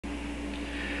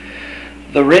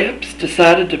The Reps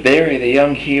decided to bury the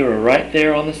young hero right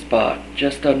there on the spot,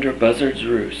 just under Buzzard's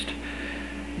Roost.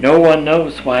 No one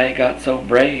knows why he got so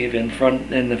brave in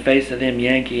the face of them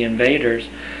Yankee invaders,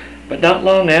 but not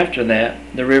long after that,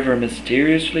 the river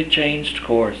mysteriously changed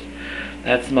course.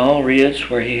 That small ridge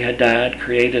where he had died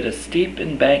created a steep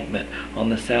embankment on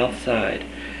the south side.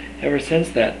 Ever since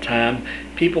that time,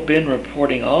 people been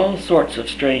reporting all sorts of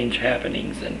strange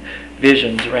happenings and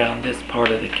visions around this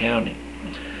part of the county.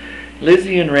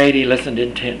 Lizzie and Rady listened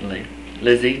intently.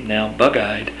 Lizzie, now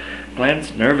bug-eyed,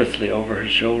 glanced nervously over her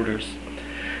shoulders.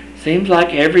 Seems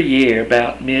like every year,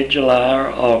 about mid-July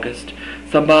or August,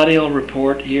 somebody'll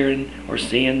report hearing or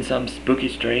seeing some spooky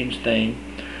strange thing.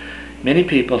 Many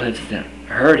people have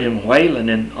heard him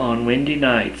wailing on windy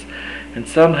nights, and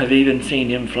some have even seen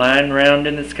him flying around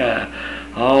in the sky,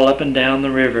 all up and down the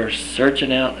river,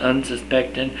 searching out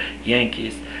unsuspecting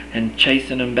Yankees and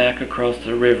chasing them back across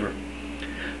the river.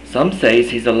 Some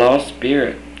says he's a lost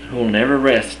spirit who'll never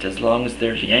rest as long as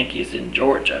there's Yankees in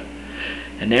Georgia.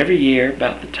 And every year,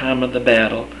 about the time of the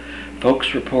battle,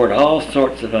 folks report all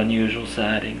sorts of unusual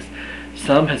sightings.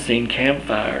 Some have seen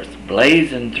campfires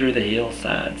blazing through the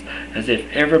hillsides, as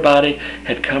if everybody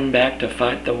had come back to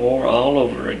fight the war all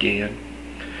over again.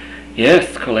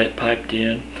 Yes, Collette piped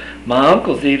in. My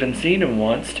uncle's even seen him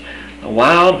once, a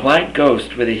wild white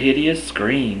ghost with a hideous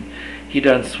scream. He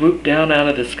done swooped down out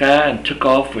of the sky and took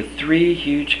off with 3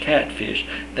 huge catfish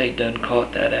they'd done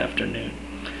caught that afternoon.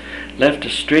 Left a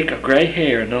streak of gray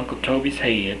hair in Uncle Toby's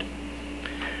head.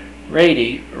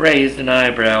 Rady raised an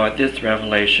eyebrow at this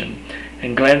revelation,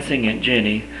 and glancing at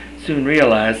Jenny, soon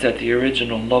realized that the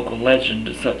original local legend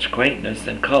of such quaintness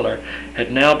and color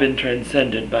had now been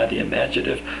transcended by the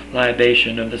imaginative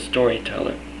libation of the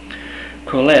storyteller.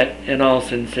 Collette, in all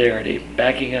sincerity,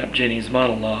 backing up Jenny's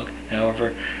monologue,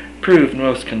 however, proved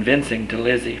most convincing to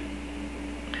Lizzie.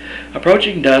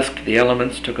 Approaching dusk, the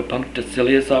elements took a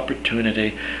punctilious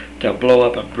opportunity to blow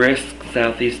up a brisk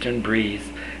southeastern breeze,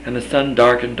 and the sun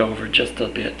darkened over just a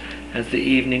bit as the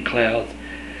evening clouds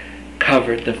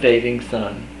covered the fading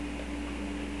sun.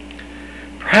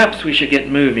 Perhaps we should get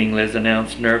moving, Liz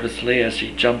announced nervously as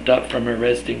she jumped up from her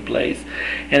resting place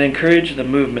and encouraged the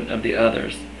movement of the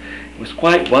others. It was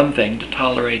quite one thing to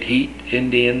tolerate heat,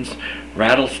 Indians,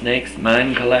 rattlesnakes,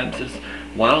 mine collapses,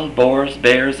 wild boars,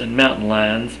 bears, and mountain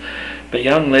lions, but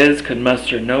young Liz could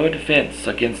muster no defense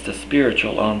against a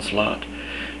spiritual onslaught.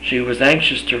 She was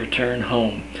anxious to return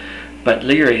home, but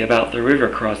leery about the river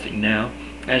crossing now,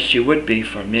 as she would be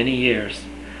for many years.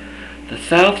 The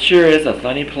South sure is a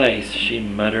funny place, she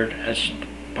muttered as the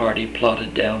party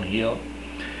plodded downhill.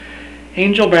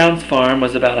 Angel Brown's farm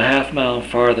was about a half-mile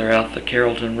farther out the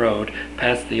Carrollton Road,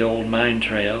 past the old mine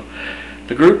trail.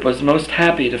 The group was most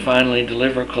happy to finally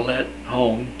deliver Collette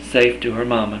home safe to her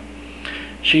mama.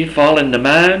 She'd fall into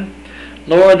mine?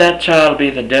 Lord, that child'll be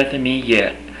the death of me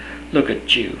yet. Look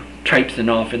at you, traipsing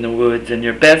off in the woods in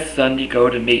your best Sunday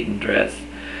go-to-meeting dress.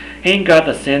 Ain't got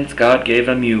the sense God gave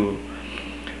a mule.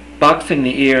 Boxing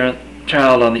the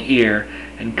child on the ear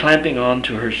and clamping on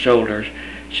to her shoulder,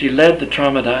 she led the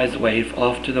traumatized waif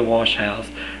off to the wash house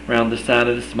round the side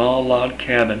of the small log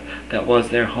cabin that was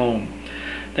their home.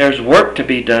 There's work to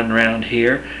be done round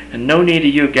here, and no need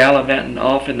of you gallivanting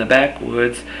off in the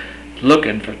backwoods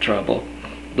looking for trouble.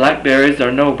 Blackberries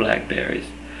or no blackberries.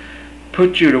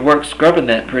 Put you to work scrubbing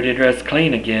that pretty dress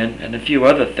clean again, and a few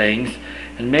other things,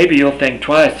 and maybe you'll think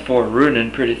twice before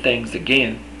ruining pretty things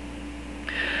again.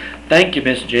 Thank you,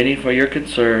 Miss Jenny, for your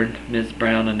concern, Miss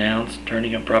Brown announced,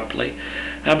 turning abruptly.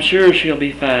 I'm sure she'll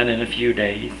be fine in a few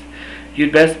days.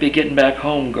 You'd best be getting back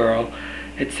home, girl.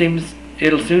 It seems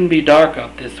it'll soon be dark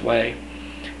up this way.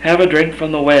 Have a drink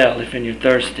from the well if you're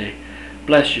thirsty.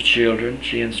 Bless you, children,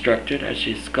 she instructed as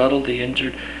she scuttled the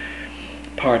injured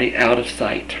party out of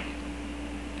sight.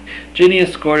 Jenny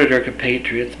escorted her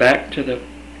compatriots back to the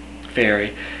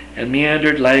ferry and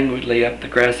meandered languidly up the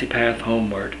grassy path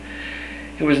homeward.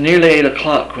 It was nearly 8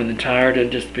 o'clock when the tired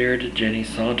and dispirited Jenny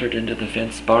sauntered into the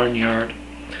fenced barnyard.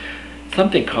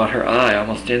 Something caught her eye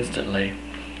almost instantly.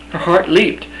 Her heart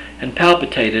leaped and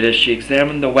palpitated as she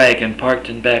examined the wagon parked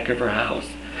in back of her house.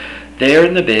 There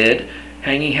in the bed,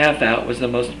 hanging half out, was the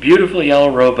most beautiful yellow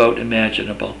rowboat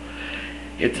imaginable.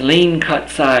 Its lean-cut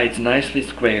sides, nicely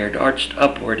squared, arched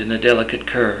upward in a delicate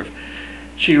curve.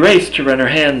 She raced to run her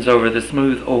hands over the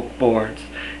smooth oak boards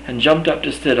and jumped up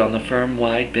to sit on the firm,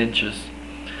 wide benches.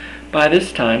 By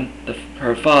this time,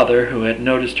 her father, who had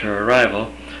noticed her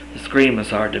arrival, the scream was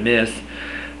hard to miss,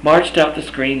 marched out the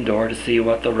screen door to see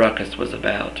what the ruckus was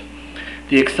about.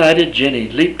 The excited Jenny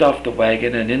leaped off the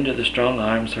wagon and into the strong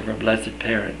arms of her blessed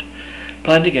parent.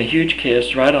 Planting a huge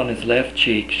kiss right on his left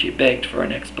cheek, she begged for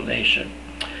an explanation.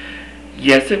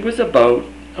 Yes, it was a boat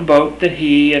that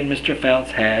he and Mr.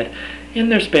 Phelps had, in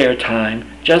their spare time,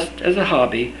 just as a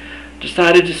hobby,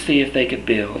 decided to see if they could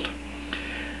build.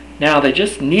 Now they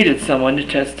just needed someone to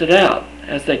test it out,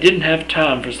 as they didn't have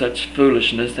time for such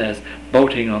foolishness as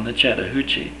boating on the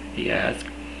Chattahoochee, he asked.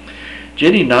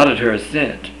 Jenny nodded her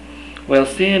assent. Well,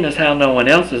 seeing as how no one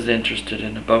else is interested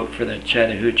in a boat for the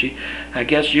Chattahoochee, I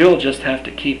guess you'll just have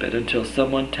to keep it until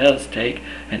someone does take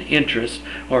an interest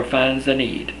or finds a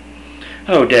need.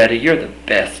 Oh, Daddy, you're the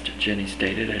best, Jenny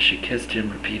stated as she kissed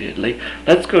him repeatedly.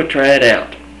 Let's go try it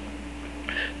out.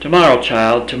 Tomorrow,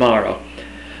 child, tomorrow.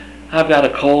 I've got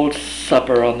a cold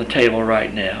supper on the table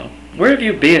right now. Where have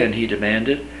you been? He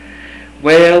demanded.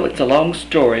 Well, it's a long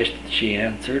story, she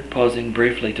answered, pausing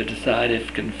briefly to decide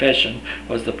if confession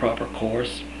was the proper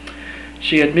course.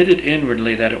 She admitted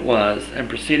inwardly that it was, and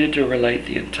proceeded to relate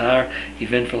the entire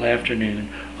eventful afternoon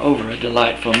over a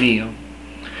delightful meal.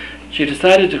 She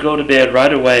decided to go to bed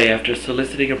right away after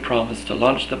soliciting a promise to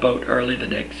launch the boat early the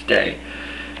next day.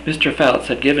 Mr. Phelps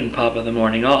had given Papa the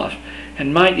morning off,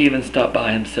 and might even stop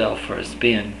by himself for a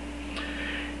spin.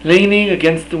 Leaning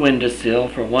against the windowsill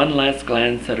for one last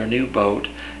glance at her new boat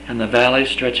and the valley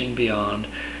stretching beyond,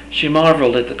 she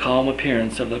marveled at the calm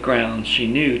appearance of the grounds she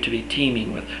knew to be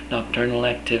teeming with nocturnal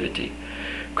activity.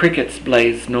 Crickets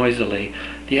blazed noisily,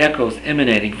 the echoes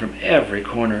emanating from every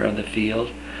corner of the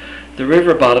field. The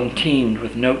river bottom teemed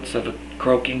with notes of a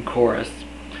croaking chorus.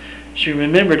 She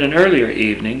remembered an earlier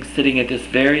evening, sitting at this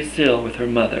very sill with her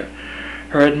mother.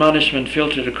 Her admonishment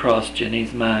filtered across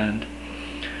Jenny's mind.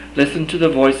 Listen to the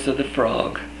voice of the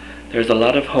frog. There's a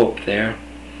lot of hope there.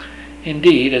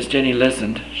 Indeed, as Jenny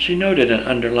listened, she noted an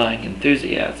underlying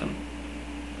enthusiasm.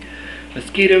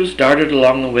 Mosquitoes darted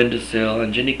along the windowsill,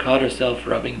 and Jenny caught herself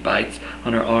rubbing bites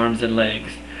on her arms and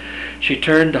legs. She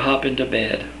turned to hop into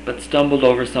bed, but stumbled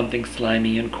over something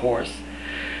slimy and coarse.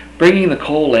 Bringing the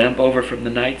coal lamp over from the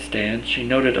nightstand, she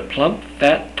noted a plump,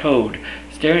 fat toad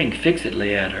staring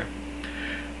fixedly at her.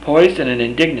 Poised in an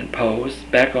indignant pose,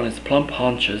 back on his plump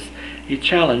haunches, he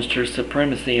challenged her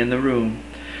supremacy in the room.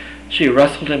 She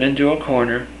wrestled him into a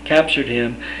corner, captured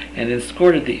him, and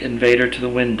escorted the invader to the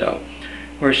window,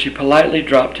 where she politely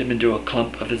dropped him into a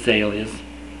clump of azaleas.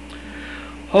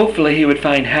 Hopefully he would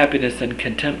find happiness and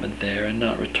contentment there and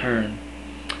not return.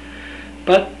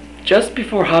 But just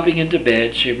before hopping into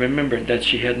bed, she remembered that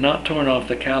she had not torn off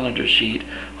the calendar sheet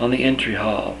on the entry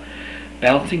hall.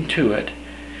 Bouncing to it,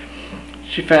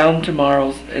 she found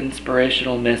tomorrow's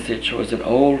inspirational message was an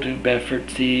old New Bedford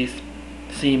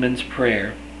seaman's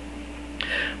prayer.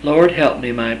 Lord help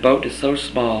me, my boat is so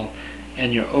small,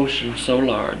 and your ocean so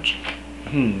large.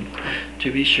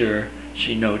 To be sure,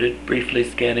 she noted, briefly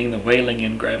scanning the wailing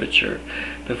engravure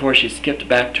before she skipped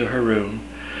back to her room.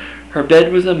 Her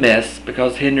bed was a mess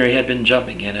because Henry had been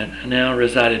jumping in it and now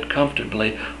resided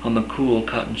comfortably on the cool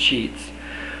cotton sheets.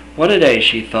 What a day,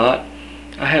 she thought.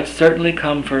 I have certainly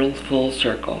come full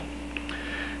circle.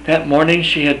 That morning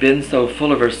she had been so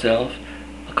full of herself,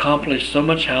 accomplished so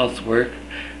much housework,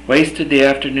 wasted the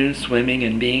afternoon swimming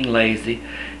and being lazy,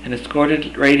 and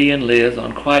escorted Rady and Liz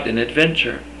on quite an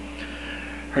adventure.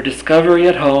 Her discovery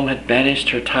at home had banished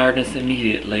her tiredness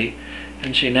immediately,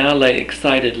 and she now lay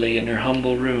excitedly in her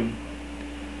humble room.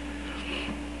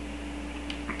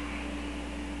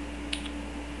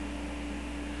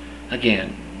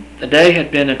 Again, the day had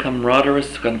been a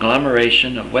camaraderous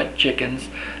conglomeration of wet chickens,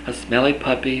 a smelly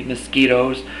puppy,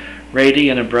 mosquitoes, Rady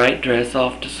in a bright dress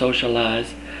off to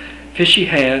socialize, fishy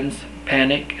hands,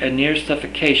 panic, and near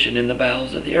suffocation in the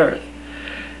bowels of the earth.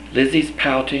 Lizzie's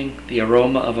pouting, the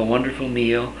aroma of a wonderful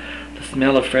meal, the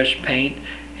smell of fresh paint,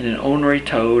 and an ornery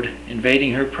toad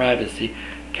invading her privacy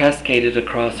cascaded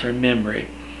across her memory.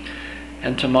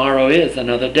 And tomorrow is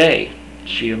another day,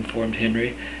 she informed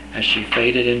Henry as she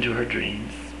faded into her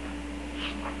dreams.